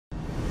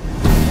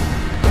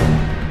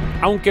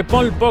Aunque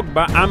Paul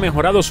Pogba ha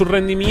mejorado su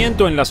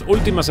rendimiento en las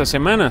últimas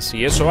semanas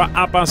y eso ha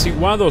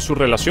apaciguado su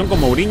relación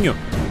con Mourinho,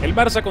 el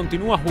Barça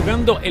continúa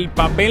jugando el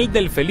papel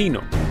del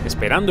felino,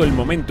 esperando el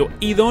momento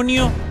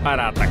idóneo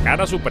para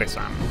atacar a su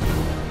presa.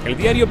 El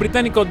diario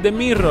británico The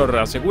Mirror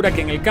asegura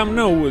que en el Camp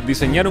Nou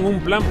diseñaron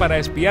un plan para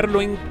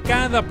espiarlo en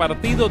cada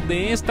partido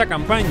de esta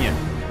campaña,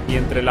 y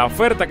entre la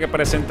oferta que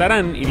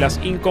presentarán y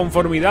las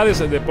inconformidades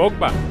de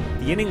Pogba,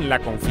 tienen la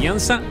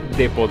confianza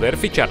de poder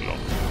ficharlo.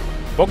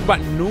 Pogba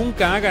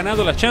nunca ha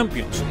ganado la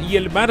Champions y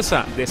el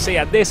Barça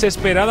desea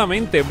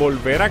desesperadamente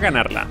volver a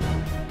ganarla.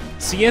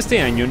 Si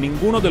este año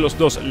ninguno de los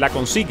dos la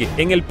consigue,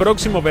 en el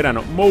próximo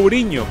verano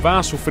Mourinho va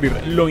a sufrir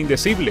lo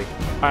indecible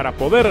para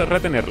poder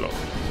retenerlo.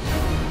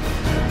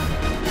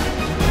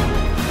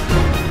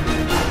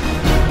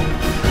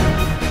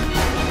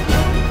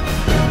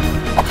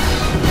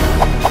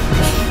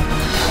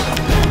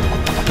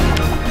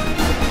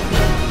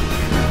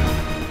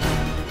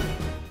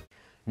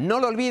 No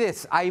lo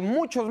olvides, hay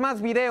muchos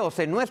más videos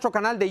en nuestro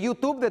canal de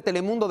YouTube de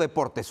Telemundo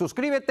Deportes.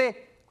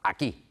 Suscríbete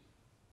aquí.